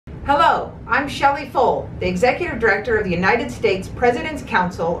Hello, I'm Shellie Pfohl, the Executive Director of the United States President's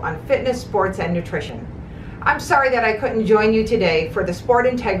Council on Fitness, Sports, and Nutrition. I'm sorry that I couldn't join you today for the Sport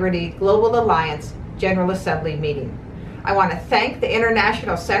Integrity Global Alliance General Assembly meeting. I want to thank the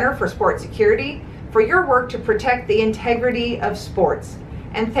International Center for Sport Security for your work to protect the integrity of sports,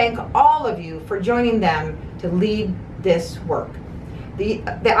 and thank all of you for joining them to lead this work. The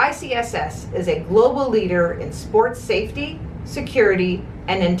ICSS is a global leader in sports safety, security,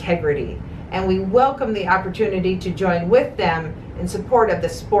 and integrity, and we welcome the opportunity to join with them in support of the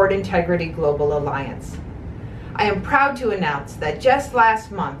Sport Integrity Global Alliance. I am proud to announce that just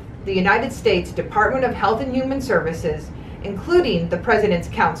last month, the United States Department of Health and Human Services, including the President's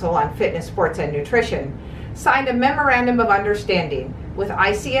Council on Fitness, Sports, and Nutrition, signed a memorandum of understanding with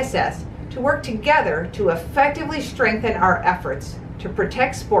ICSS to work together to effectively strengthen our efforts to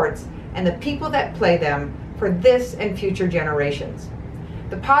protect sports and the people that play them for this and future generations.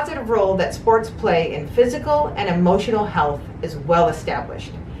 The positive role that sports play in physical and emotional health is well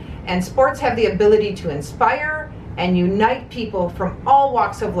established, and sports have the ability to inspire and unite people from all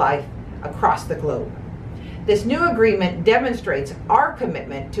walks of life across the globe. This new agreement demonstrates our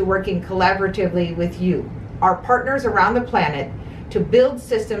commitment to working collaboratively with you, our partners around the planet, to build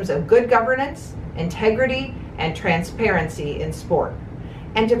systems of good governance, integrity, and transparency in sport,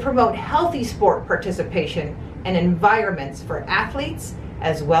 and to promote healthy sport participation and environments for athletes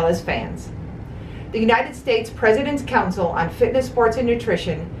as well as fans. The United States President's Council on Fitness, Sports, and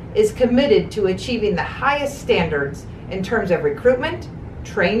Nutrition is committed to achieving the highest standards in terms of recruitment,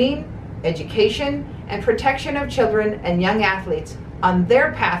 training, education, and protection of children and young athletes on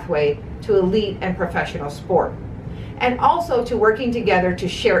their pathway to elite and professional sport, and also to working together to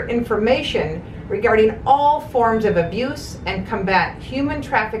share information regarding all forms of abuse and combat human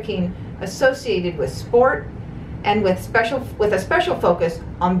trafficking associated with sport, and with a special focus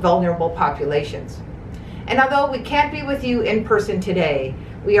on vulnerable populations. And although we can't be with you in person today,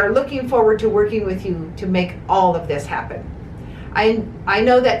 we are looking forward to working with you to make all of this happen. I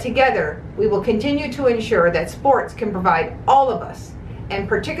know that together we will continue to ensure that sports can provide all of us, and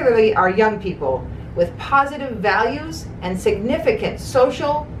particularly our young people, with positive values and significant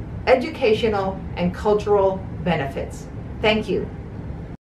social, educational, and cultural benefits. Thank you.